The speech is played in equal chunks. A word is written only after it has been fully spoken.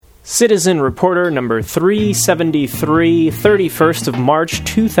Citizen Reporter number 373, 31st of March,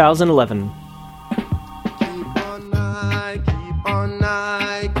 2011.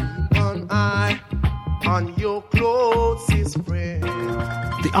 On your closest friend.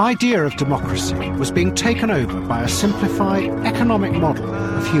 The idea of democracy was being taken over by a simplified economic model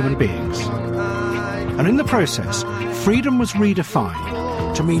of human beings. And in the process, freedom was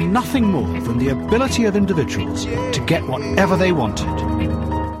redefined to mean nothing more than the ability of individuals to get whatever they wanted.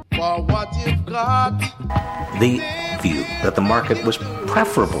 For what you've got. The view that the market was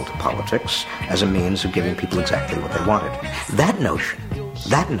preferable to politics as a means of giving people exactly what they wanted. That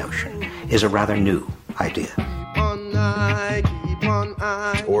notion is a rather new idea.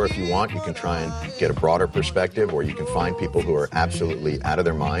 Or if you want, you can try and get a broader perspective, or you can find people who are absolutely out of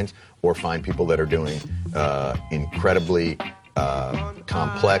their minds, or find people that are doing incredibly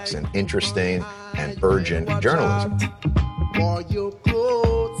complex and interesting and urgent journalism.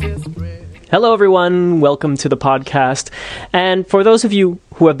 Hello, everyone. Welcome to the podcast. And for those of you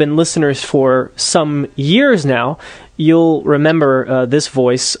who have been listeners for some years now, you'll remember this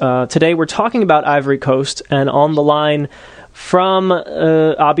voice. Today, we're talking about Ivory Coast, and on the line from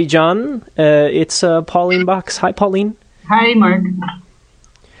Abidjan, it's Pauline Box. Hi, Pauline. Hi, Mark.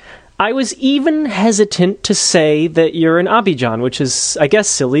 I was even hesitant to say that you're in Abidjan, which is, I guess,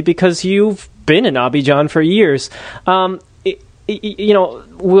 silly because you've been in Abidjan for years.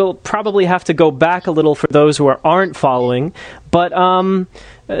 We'll probably have to go back a little for those who aren't following, but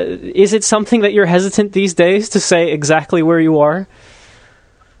is it something that you're hesitant these days to say exactly where you are?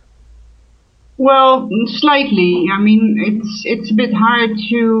 Well, slightly. I mean, it's a bit hard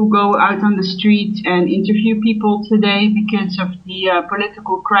to go out on the street and interview people today because of the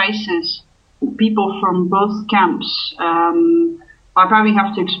political crisis. People from both camps. I probably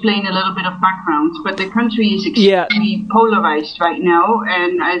have to explain a little bit of background, but the country is extremely polarized right now,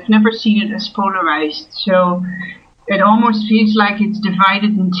 and I've never seen it as polarized. So it almost feels like it's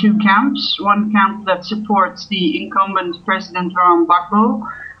divided in two camps. One camp that supports the incumbent President Laurent Gbagbo,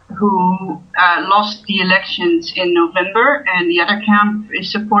 who lost the elections in November, and the other camp is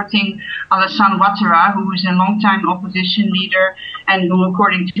supporting Alassane Ouattara, who is a long-time opposition leader and who,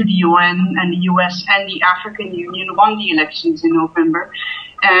 according to the UN and the US and the African Union, won the elections in November.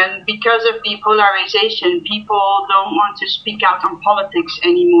 And because of the polarization, people don't want to speak out on politics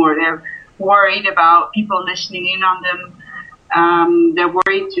anymore. They're worried about people listening in on them. They're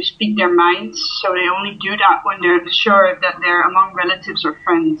worried to speak their minds, so they only do that when they're sure that they're among relatives or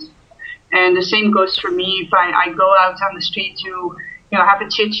friends. And the same goes for me if I go out on the street to have a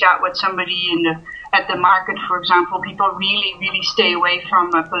chit chat with somebody at the market, for example. People really, really stay away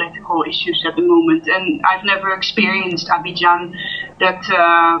from political issues at the moment, and I've never experienced Abidjan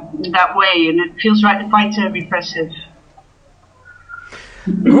that way, and it feels quite repressive.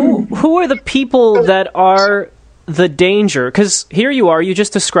 Who are the people that are the danger? Because here you are, you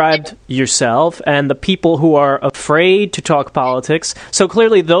just described yourself and the people who are afraid to talk politics. So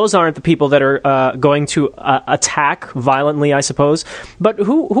clearly those aren't the people that are going to attack violently, I suppose. But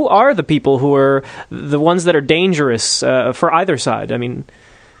who are the people who are the ones that are dangerous for either side? I mean,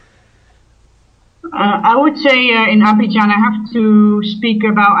 I would say in Abidjan, I have to speak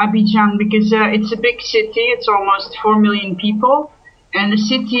about Abidjan because it's a big city. It's almost 4 million people. And the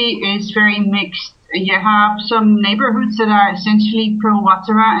city is very mixed. You have some neighborhoods that are essentially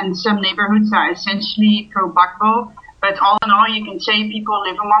pro-Ouattara and some neighborhoods that are essentially pro-Gbagbo. But all in all, you can say people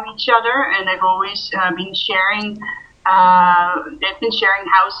live among each other, and they've always been sharing. They've been sharing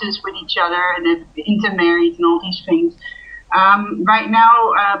houses with each other, and they've intermarried and all these things. Right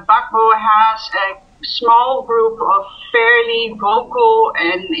now, Gbagbo has a small group of fairly vocal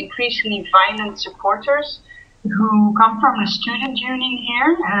and increasingly violent supporters who come from the student union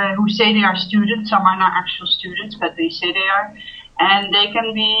here, who say they are students. Some are not actual students, but they say they are. And they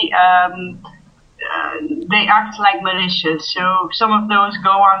can be, they act like militias. So some of those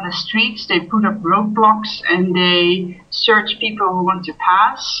go on the streets, they put up roadblocks, and they search people who want to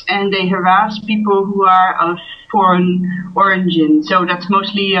pass, and they harass people who are of foreign origin. So that's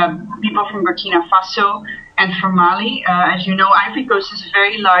mostly people from Burkina Faso and from Mali. As you know, Ivory Coast is a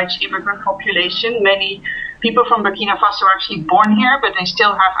very large immigrant population. Many people from Burkina Faso are actually born here, but they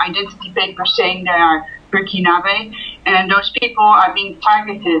still have identity papers saying they are Burkinabe. And those people are being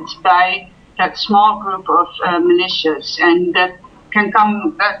targeted by that small group of militias, and that can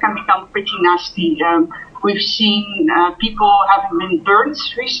become pretty nasty. We've seen people having been burnt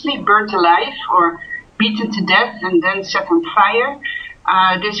recently, burnt alive or beaten to death and then set on fire.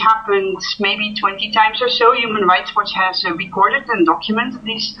 This happens maybe 20 times or so. Human Rights Watch has recorded and documented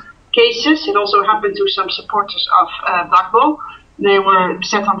these cases. It also happened to some supporters of Gbagbo. They were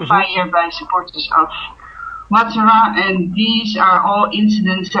set on fire by supporters of Ouattara, and these are all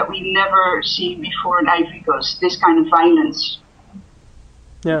incidents that we never seen before in Ivory Coast, this kind of violence.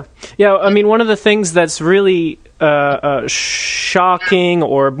 Yeah. I mean, one of the things that's really shocking,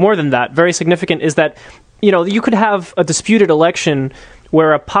 or more than that, very significant, is that, you could have a disputed election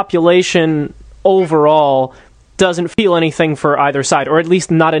where a population overall doesn't feel anything for either side, or at least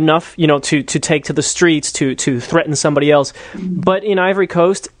not enough, to take to the streets to threaten somebody else. But in Ivory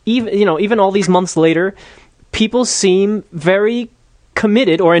Coast, even all these months later, people seem very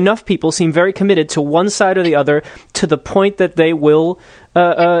committed, or enough people seem very committed to one side or the other, to the point that they will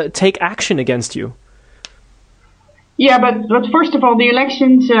take action against you. Yeah, but first of all, the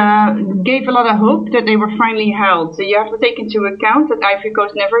elections gave a lot of hope that they were finally held. So you have to take into account that Ivory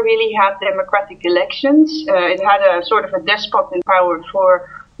Coast never really had democratic elections. It had a sort of a despot in power for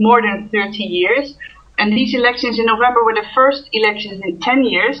more than 30 years. And these elections in November were the first elections in 10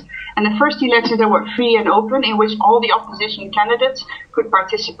 years, and the first elections that were free and open, in which all the opposition candidates could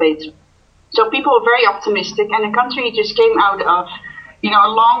participate. So people were very optimistic, and the country just came out of a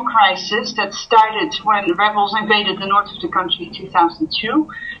long crisis that started when rebels invaded the north of the country in 2002.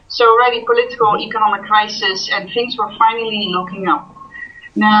 So already political, economic crisis, and things were finally looking up.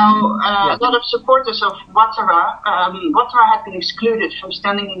 Now, a lot of supporters of Ouattara had been excluded from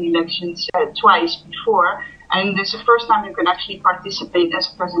standing in elections twice before, and this is the first time you can actually participate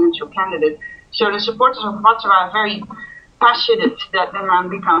as a presidential candidate. So the supporters of Ouattara are very passionate that the man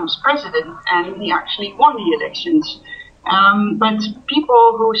becomes president, and he actually won the elections. But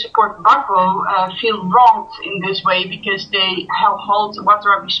people who support Gbagbo feel wronged in this way because they hold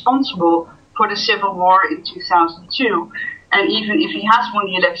Ouattara responsible for the civil war in 2002. And even if he has won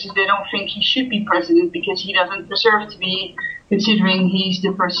the elections, they don't think he should be president because he doesn't deserve to be, considering he's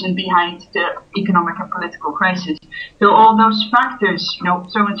the person behind the economic and political crisis. So all those factors,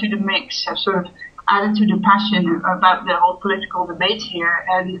 thrown into the mix have sort of added to the passion about the whole political debate here.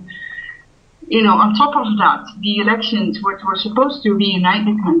 And on top of that, the elections, which were supposed to reunite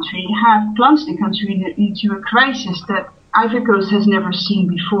the country, have plunged the country into a crisis that Ivory Coast has never seen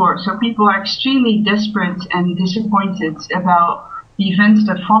before. So people are extremely desperate and disappointed about the events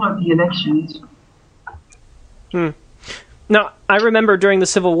that followed the elections. Now, I remember during the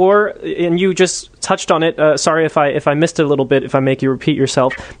Civil War, and you just touched on it. Sorry if I missed it a little bit, if I make you repeat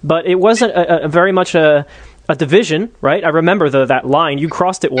yourself. But it wasn't a very much a division, right? I remember that line. You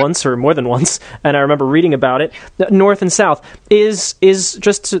crossed it once or more than once, and I remember reading about it. North and South. Is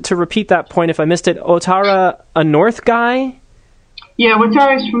just to repeat that point, if I missed it, Ouattara a North guy? Yeah,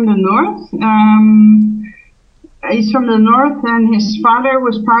 Ouattara is from the North. He's from the North, and his father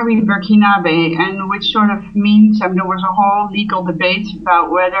was probably Burkinabe, and which sort of means there was a whole legal debate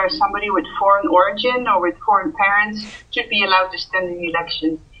about whether somebody with foreign origin or with foreign parents should be allowed to stand in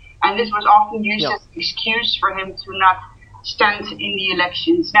elections. And this was often used as an excuse for him to not stand in the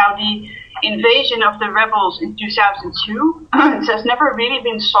elections. Now, the invasion of the rebels in 2002 has never really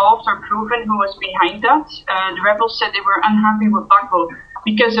been solved or proven who was behind that. The rebels said they were unhappy with Gbagbo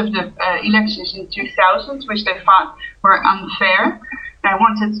because of the elections in 2000, which they thought were unfair. They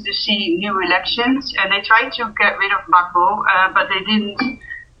wanted to see new elections, and they tried to get rid of Gbagbo, but they didn't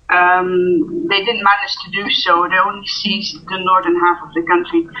manage to do so. They only seized the northern half of the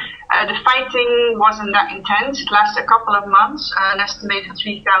country. The fighting wasn't that intense. It lasted a couple of months. An estimated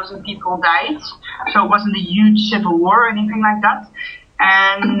 3,000 people died. So it wasn't a huge civil war or anything like that.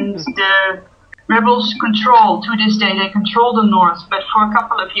 And the rebels to this day, they control the north. But for a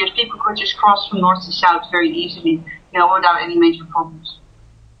couple of years, people could just cross from north to south very easily, without any major problems.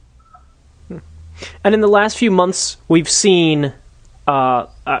 And in the last few months, we've seen...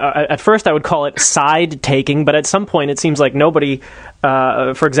 at first I would call it side-taking, but at some point it seems like nobody,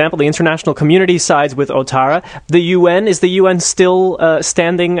 for example, the international community sides with Ouattara. Is the UN still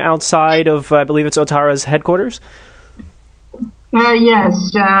standing outside of, I believe it's Ouattara's headquarters?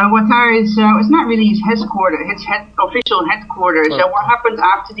 Yes, Ouattara is not really his headquarters, official headquarters. So what happened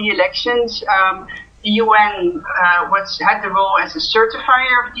after the elections, the UN had the role as a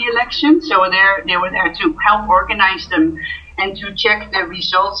certifier of the elections, so they were there to help organize them and to check the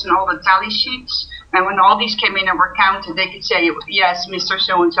results and all the tally sheets. And when all these came in and were counted, they could say, yes, Mr.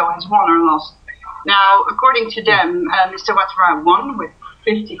 So-and-so has won or lost. Now, according to them, Mr. Ouattara won with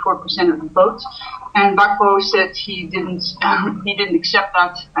 54% of the votes, and Gbagbo said he didn't accept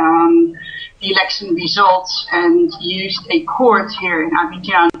that the election results, and used a court here in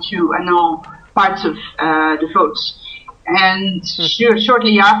Abidjan to annul parts of the votes. And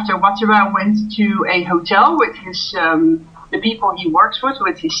shortly after, Ouattara went to a hotel with his the people he works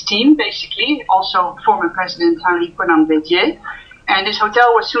with his team, basically, also former President Henri Konan Bédié. And this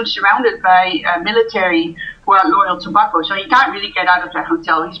hotel was soon surrounded by military who are loyal to Gbagbo. So he can't really get out of that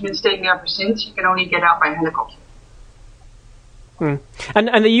hotel. He's been staying there ever since. He can only get out by helicopter.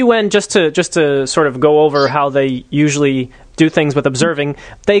 And the UN, just to sort of go over how they usually do things with observing,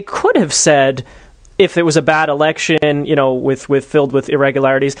 they could have said, if it was a bad election, with filled with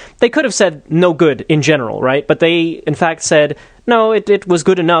irregularities, they could have said no good in general, right? But they, in fact, said, no, it was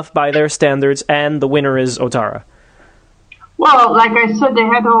good enough by their standards, and the winner is Ouattara. Well, like I said, they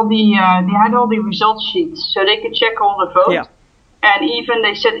had all the result sheets, so they could check all the votes. Yeah. And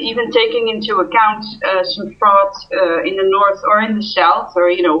they said taking into account some fraud in the north or in the south,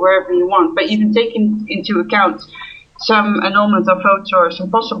 or wherever you want, but even taking into account some annulment of votes or some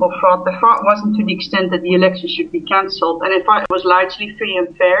possible fraud, the fraud wasn't to the extent that the election should be cancelled, and in fact it was largely free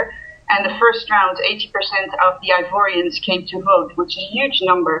and fair. And the first round, 80% of the Ivorians came to vote, which is a huge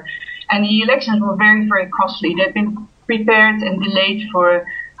number. And the elections were very, very costly. They've been prepared and delayed for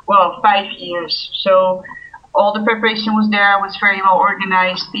 5 years. So all the preparation was there, was very well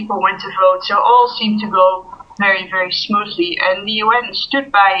organized, people went to vote, so all seemed to go very, very smoothly. And the UN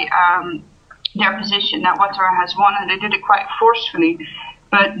stood by their position that Ouattara has won, and they did it quite forcefully.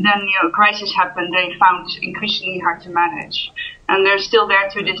 But then, a crisis happened, they found increasingly hard to manage. And they're still there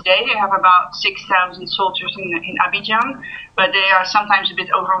to this day. They have about 6,000 soldiers in Abidjan, but they are sometimes a bit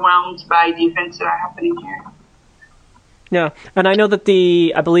overwhelmed by the events that are happening here. Yeah, and I know that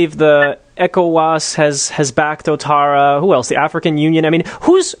I believe the ECOWAS has backed Ouattara. Who else? The African Union. I mean,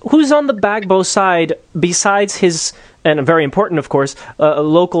 who's on the Gbagbo side besides his, and very important, of course,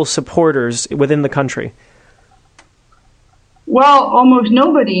 local supporters within the country? Well, almost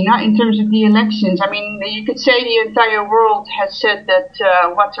nobody, not in terms of the elections. I mean, you could say the entire world has said that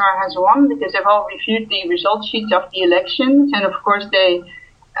Ouattara has won because they've all reviewed the result sheets of the elections, and of course they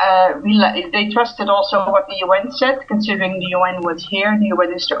trusted also what the UN said, considering the UN was here. The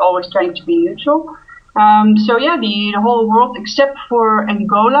UN is always trying to be neutral. The whole world, except for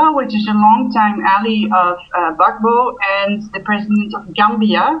Angola, which is a long-time ally of Gbagbo, and the president of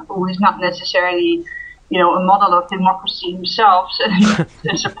Gambia, who is not necessarily, a model of democracy himself,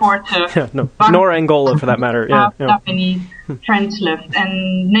 and support nor Angola for that matter. Not many friends left.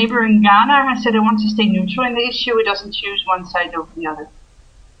 And neighboring Ghana has said it wants to stay neutral in the issue. It doesn't choose one side over the other.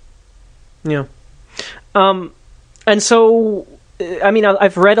 Yeah. And so, I mean,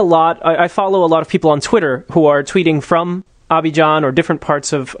 I've read a lot. I follow a lot of people on Twitter who are tweeting from Abidjan or different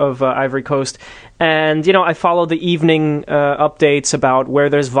parts of Ivory Coast. And, I follow the evening updates about where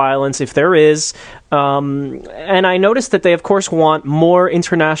there's violence, if there is. And I noticed that they, of course, want more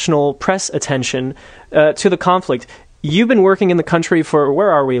international press attention to the conflict. You've been working in the country for,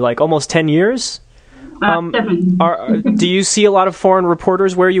 where are we, like almost 10 years? 7. Do you see a lot of foreign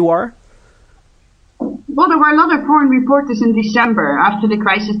reporters where you are? Well, there were a lot of foreign reporters in December after the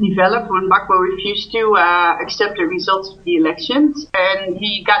crisis developed, when Gbagbo refused to accept the results of the elections, and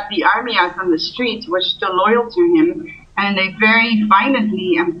he got the army out on the street, was still loyal to him, and they very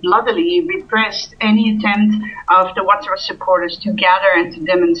violently and bloodily repressed any attempt of the Ouattara supporters to gather and to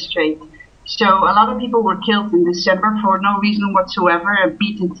demonstrate. So a lot of people were killed in December for no reason whatsoever,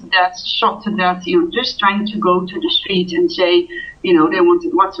 beaten to death, shot to death, just trying to go to the street and say, they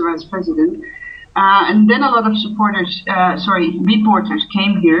wanted Ouattara as president. And then a lot of reporters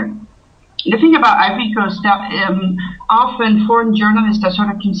came here. The thing about Ivory Coast is that often foreign journalists are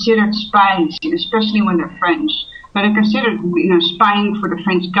sort of considered spies, especially when they're French. But they're considered, spying for the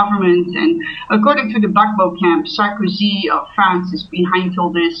French government. And according to the Gbagbo camp, Sarkozy of France is behind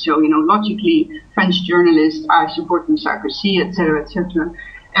all this. So, logically, French journalists are supporting Sarkozy, etc., etc.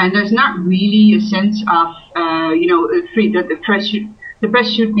 And there's not really a sense of, that the press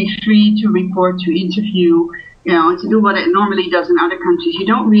should be free to report, to interview, to do what it normally does in other countries. You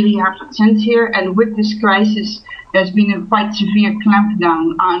don't really have that sense here. And with this crisis, there's been a quite severe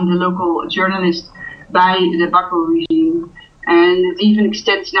clampdown on the local journalists by the Gbagbo regime. And it even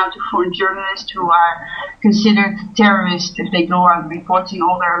extends now to foreign journalists who are considered terrorists if they go out reporting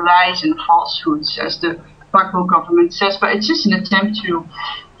all their lies and falsehoods, as the Gbagbo government says. But it's just an attempt to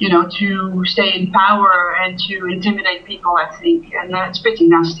stay in power and to intimidate people, I think, and it's pretty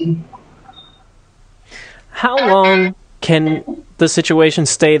nasty. How long can the situation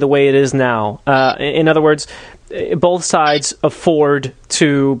stay the way it is now? In other words, both sides afford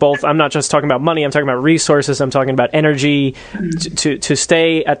to I'm not just talking about money, I'm talking about resources, I'm talking about energy, to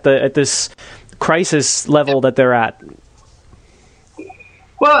stay at this crisis level that they're at.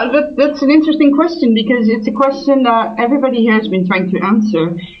 Well, that's an interesting question, because it's a question that everybody here has been trying to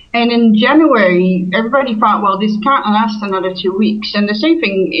answer. And in January, everybody thought, well, this can't last another 2 weeks. And the same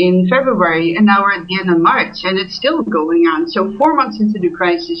thing in February, and now we're at the end of March, and it's still going on. So 4 months into the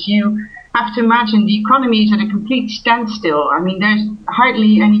crisis, you have to imagine the economy is at a complete standstill. I mean, there's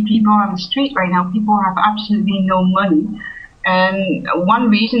hardly any people on the street right now. People have absolutely no money. And one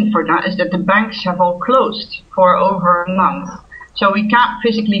reason for that is that the banks have all closed for over a month. So we can't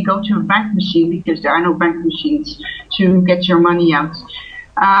physically go to a bank machine because there are no bank machines to get your money out.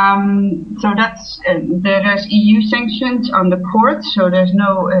 So that's there's EU sanctions on the ports, so there's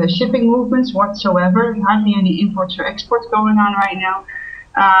no shipping movements whatsoever. Hardly any imports or exports going on right now.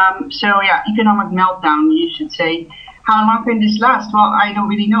 So yeah, economic meltdown, you should say. How long can this last? Well, I don't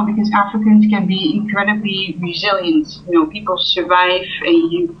really know, because Africans can be incredibly resilient. You know, people survive,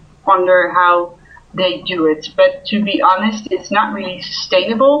 and you wonder how they do it. But to be honest, it's not really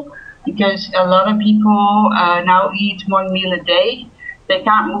sustainable, because a lot of people now eat one meal a day. They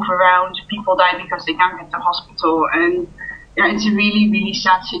can't move around. People die because they can't get to hospital, and it's a really, really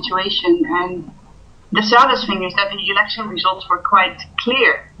sad situation. And the saddest thing is that the election results were quite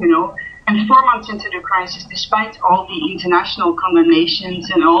clear, And 4 months into the crisis, despite all the international condemnations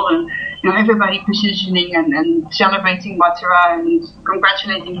and all the, everybody positioning and celebrating Ouattara and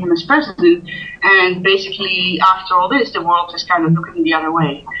congratulating him as president, and basically after all this, the world is kind of looking the other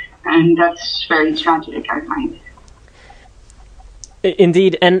way, and that's very tragic, I find.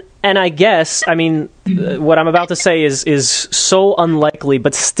 Indeed, and I guess, what I'm about to say is so unlikely,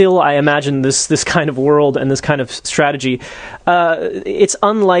 but still I imagine this kind of world and this kind of strategy. It's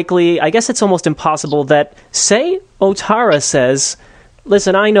unlikely, I guess it's almost impossible that, say, Ouattara says,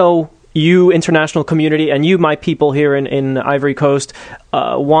 listen, I know you, international community, and you, my people here in Ivory Coast,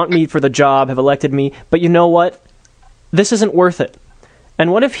 want me for the job, have elected me, but you know what? This isn't worth it.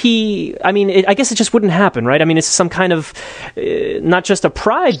 And what if I guess it just wouldn't happen, right? It's some kind of, not just a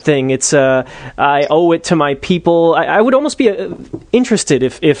pride thing, it's I owe it to my people. I would almost be interested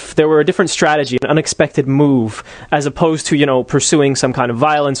if there were a different strategy, an unexpected move, as opposed to, pursuing some kind of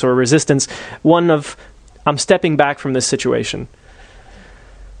violence or resistance. One of, I'm stepping back from this situation.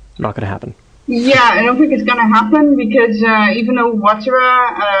 Not going to happen. Yeah, I don't think it's going to happen, because even though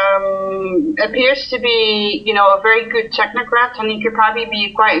Ouattara appears to be, a very good technocrat, and he could probably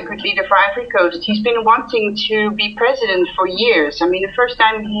be quite a good leader for Ivory Coast, he's been wanting to be president for years. The first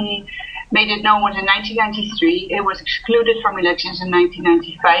time he made it known was in 1993. It was excluded from elections in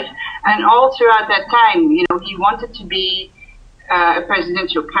 1995, and all throughout that time, he wanted to be a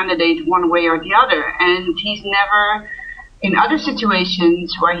presidential candidate one way or the other, and he's never, in other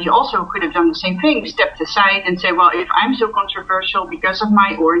situations where he also could have done the same thing, stepped aside and said, well, if I'm so controversial because of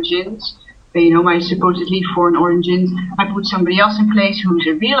my origins, my supposedly foreign origins, I put somebody else in place who's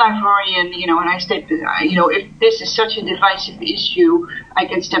a real Ivorian, and I step, if this is such a divisive issue, I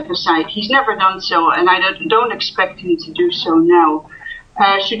can step aside. He's never done so, and I don't expect him to do so now.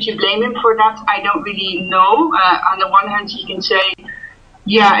 Should you blame him for that? I don't really know. On the one hand, he can say,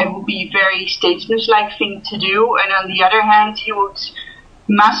 yeah, it would be a very statesmanlike thing to do, and on the other hand, he would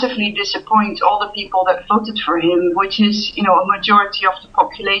massively disappoint all the people that voted for him, which is, a majority of the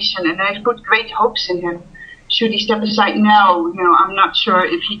population, and they've put great hopes in him. Should he step aside now? I'm not sure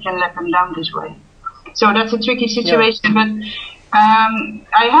if he can let them down this way. So that's a tricky situation, yeah. But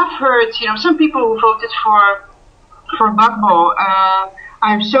I have heard, some people who voted for Gbagbo,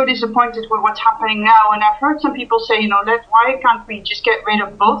 I'm so disappointed with what's happening now, and I've heard some people say, why can't we just get rid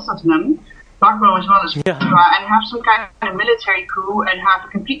of both of them, Gbagbo as well as Ouattara, and have some kind of military coup and have a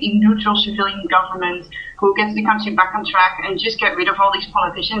completely neutral civilian government who gets the country back on track, and just get rid of all these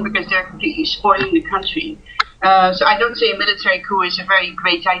politicians because they're completely spoiling the country. So I don't say a military coup is a very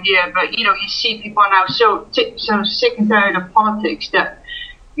great idea, but you see people are now so sick and tired of politics that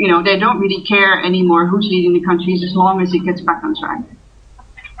they don't really care anymore who's leading the countries as long as it gets back on track.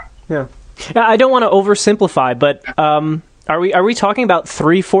 Yeah, I don't want to oversimplify, but are we talking about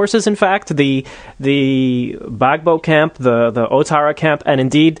three forces? In fact, the Gbagbo camp, the Ouattara camp, and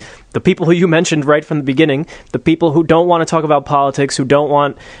indeed the people who you mentioned right from the beginning, the people who don't want to talk about politics,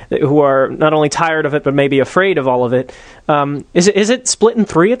 who are not only tired of it but maybe afraid of all of it. Is it split in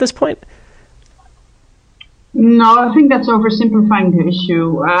three at this point? No, I think that's oversimplifying the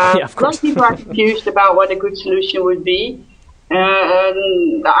issue. Yeah, of course. A lot of people are confused about what a good solution would be.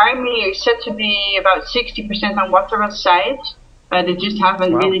 The army is said to be about 60% on Ouattara's side. They just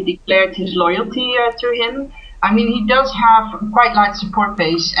haven't really declared his loyalty to him. He does have quite large support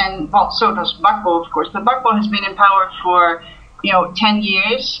base, and so does Gbagbo, of course. But Gbagbo has been in power for 10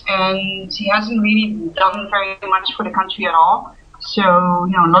 years, and he hasn't really done very much for the country at all. So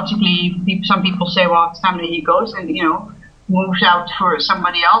logically, some people say, well, it's time that he goes, and moves out for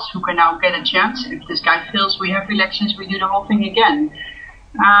somebody else who can now get a chance. If this guy fails, we have elections, we do the whole thing again.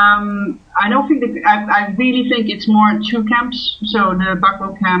 I don't think that, I really think it's more two camps, so the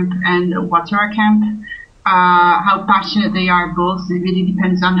Gbagbo camp and the Ouattara camp. How passionate they are both, it really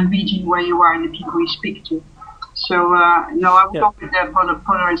depends on the region where you are and the people you speak to. So, no, I would go with the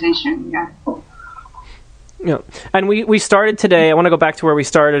polarization, Yeah, and we started today, I want to go back to where we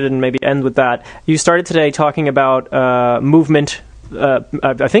started and maybe end with that. You started today talking about movement,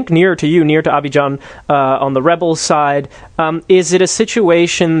 I think near to Abidjan, on the rebel side. Is it a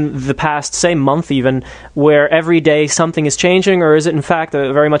situation the past, say, month even, where every day something is changing, or is it in fact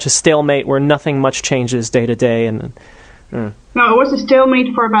very much a stalemate where nothing much changes day to day? No, it was a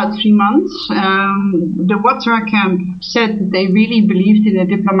stalemate for about 3 months. The Ouattara camp said that they really believed in a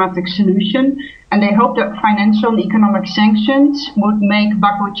diplomatic solution, and they hoped that financial and economic sanctions would make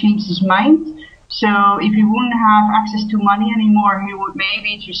Gbagbo change his mind. So if he wouldn't have access to money anymore, he would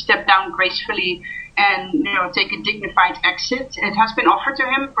maybe just step down gracefully and take a dignified exit. It has been offered to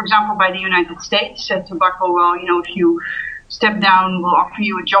him, for example, by the United States. Said to Gbagbo, well, if you step down, we'll offer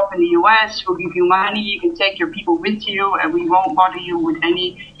you a job in the US, we'll give you money, you can take your people with you, and we won't bother you with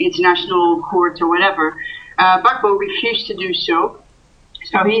any international court or whatever. Gbagbo refused to do so.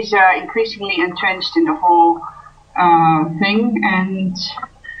 So he's increasingly entrenched in the whole thing. And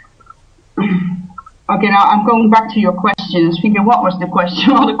okay, now I'm going back to your question. I was thinking, what was the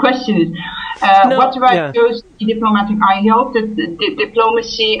question? Well, the question is, Ouattara chose diplomatic. I hope that the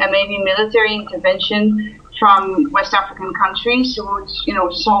diplomacy and maybe military intervention from West African countries would,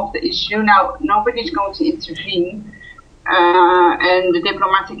 solve the issue. Now, nobody's going to intervene, and the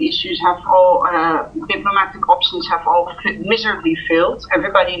diplomatic diplomatic options have all miserably failed.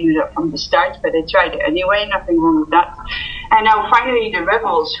 Everybody knew that from the start, but they tried it anyway. Nothing wrong with that. And now, finally, the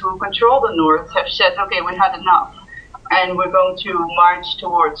rebels who control the north have said, "Okay, we had enough, and we're going to march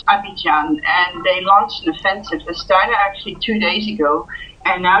towards Abidjan." And they launched an offensive that started actually 2 days ago.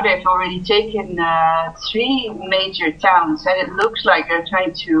 And now they've already taken 3 major towns, and it looks like they're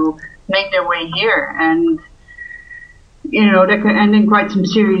trying to make their way here. And, there could end in quite some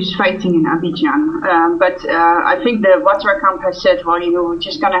serious fighting in Abidjan. But I think the Ouattara camp has said, well, we're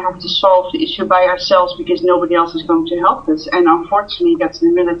just going to have to solve the issue by ourselves because nobody else is going to help us. And unfortunately, that's the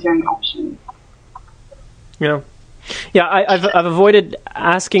military option. Yeah. Yeah, I've avoided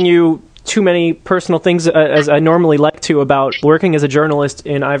asking you too many personal things as I normally like to about working as a journalist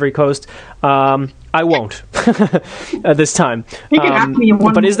in Ivory Coast. I won't this time. You can ask me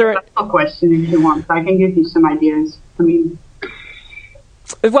one question if you want. I can give you some ideas.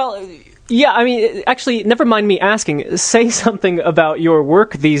 Well, yeah, actually, never mind me asking. Say something about your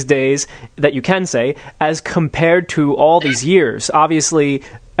work these days that you can say as compared to all these years. Obviously,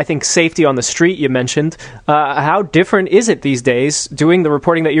 I think safety on the street you mentioned. How different is it these days doing the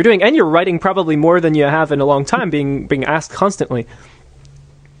reporting that you're doing? And you're writing probably more than you have in a long time, being asked constantly.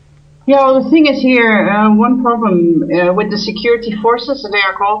 Yeah, well, the thing is here, one problem with the security forces, they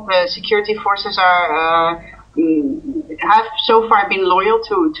are called, the security forces have so far been loyal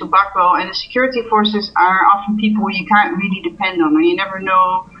to Gbagbo, and the security forces are often people you can't really depend on, and you never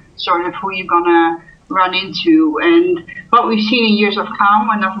know sort of who you're gonna run into. And what we've seen in years of calm,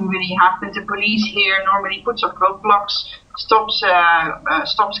 when nothing really happens, the police here normally puts up roadblocks, stops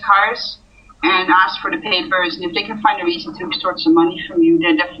cars, and asks for the papers. And if they can find a reason to extort some money from you,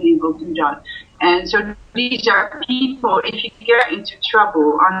 they definitely will do that. And so these are people, if you get into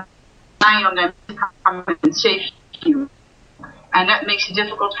trouble, are relying on them to come and save you. And that makes it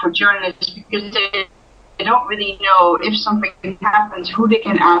difficult for journalists because they don't really know if something happens, who they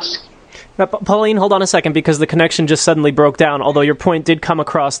can ask. Pauline, hold on a second, because the connection just suddenly broke down, although your point did come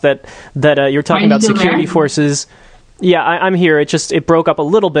across that you're talking about security forces. Yeah, I'm here. It broke up a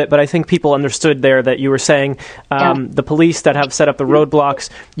little bit, but I think people understood there that you were saying the police that have set up the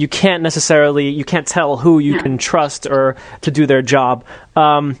roadblocks, you can't tell who you can trust or to do their job.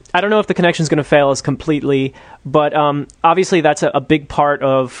 I don't know if the connection is going to fail us completely, but obviously that's a big part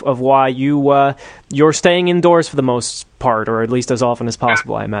of why you're staying indoors for the most part, or at least as often as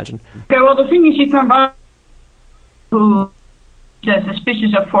possible, I imagine. Yeah, well, the thing is, you can buy who are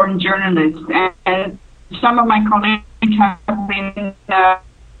suspicious of foreign journalists, and some of my colleagues have been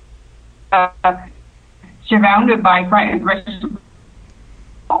surrounded by quite aggressive.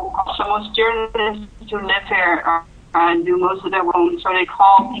 Also, most journalists who live here do most of their own, so they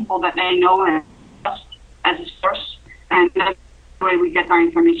call people that they know and trust as a source, and that's the way we get our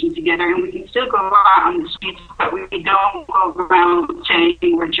information together. And we can still go out on the streets, but we don't go around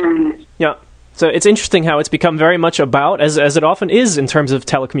saying we're journalists. Yeah. So it's interesting how it's become very much about, as it often is in terms of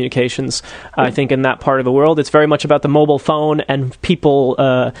telecommunications, I think in that part of the world, it's very much about the mobile phone and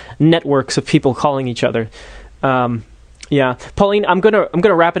people, networks of people calling each other. Yeah, Pauline, I'm gonna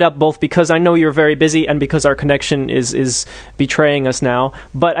wrap it up, both because I know you're very busy and because our connection is betraying us now.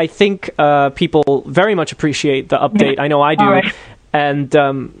 But I think people very much appreciate the update. I know I do, right. And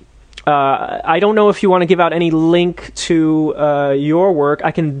I don't know if you want to give out any link to your work.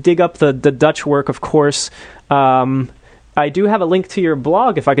 I can dig up the Dutch work, of course. I do have a link to your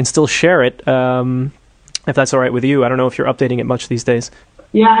blog, if I can still share it, if that's all right with you. I don't know if you're updating it much these days.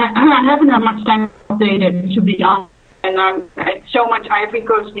 Yeah, I haven't had much time to update it, to be honest. And it's so much Ivory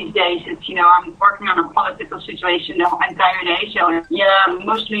Coast these days. It's, I'm working on a political situation the entire day. So, yeah,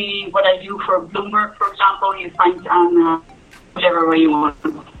 mostly what I do for Bloomberg, for example, you find on whatever way you want.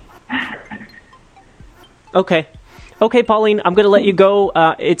 Okay, Pauline, I'm going to let you go.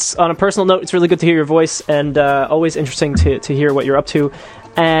 It's on a personal note. It's really good to hear your voice, and always interesting to hear what you're up to.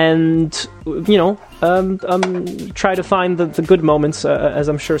 And try to find the good moments, as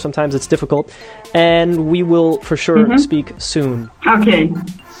I'm sure sometimes it's difficult. And we will for sure speak soon. Okay.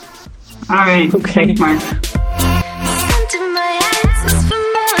 All right. Okay. Thanks, Mark.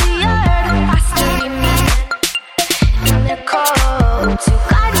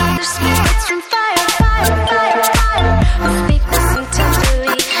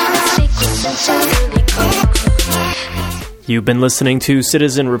 You've been listening to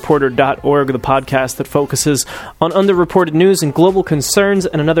CitizenReporter.org, the podcast that focuses on underreported news and global concerns.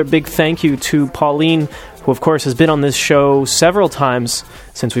 And another big thank you to Pauline, who, of course, has been on this show several times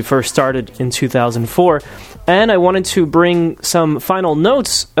since we first started in 2004. And I wanted to bring some final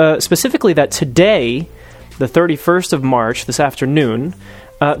notes, specifically that today, the 31st of March, this afternoon,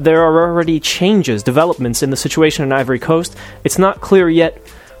 there are already changes, developments in the situation in Ivory Coast. It's not clear yet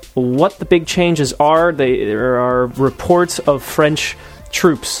what the big changes are. There are reports of French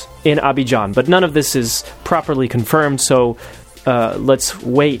troops in Abidjan, but none of this is properly confirmed, so let's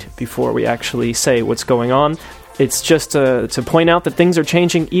wait before we actually say what's going on. It's just to point out that things are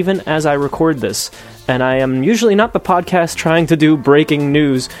changing even as I record this, and I am usually not the podcast trying to do breaking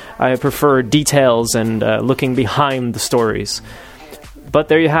news. I prefer details and looking behind the stories. But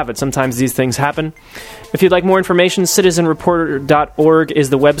there you have it. Sometimes these things happen. If you'd like more information, citizenreporter.org is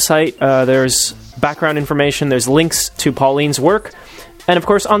the website. There's background information. There's links to Pauline's work. And, of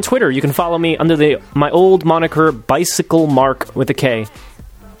course, on Twitter, you can follow me under my old moniker, Bicycle Mark with a K.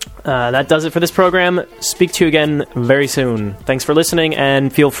 That does it for this program. Speak to you again very soon. Thanks for listening,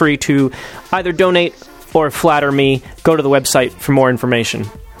 and feel free to either donate or flatter me. Go to the website for more information.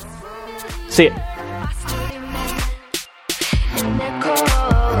 See ya.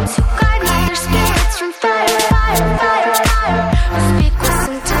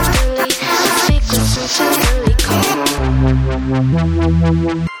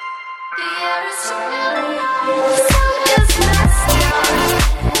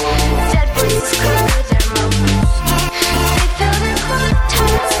 Dead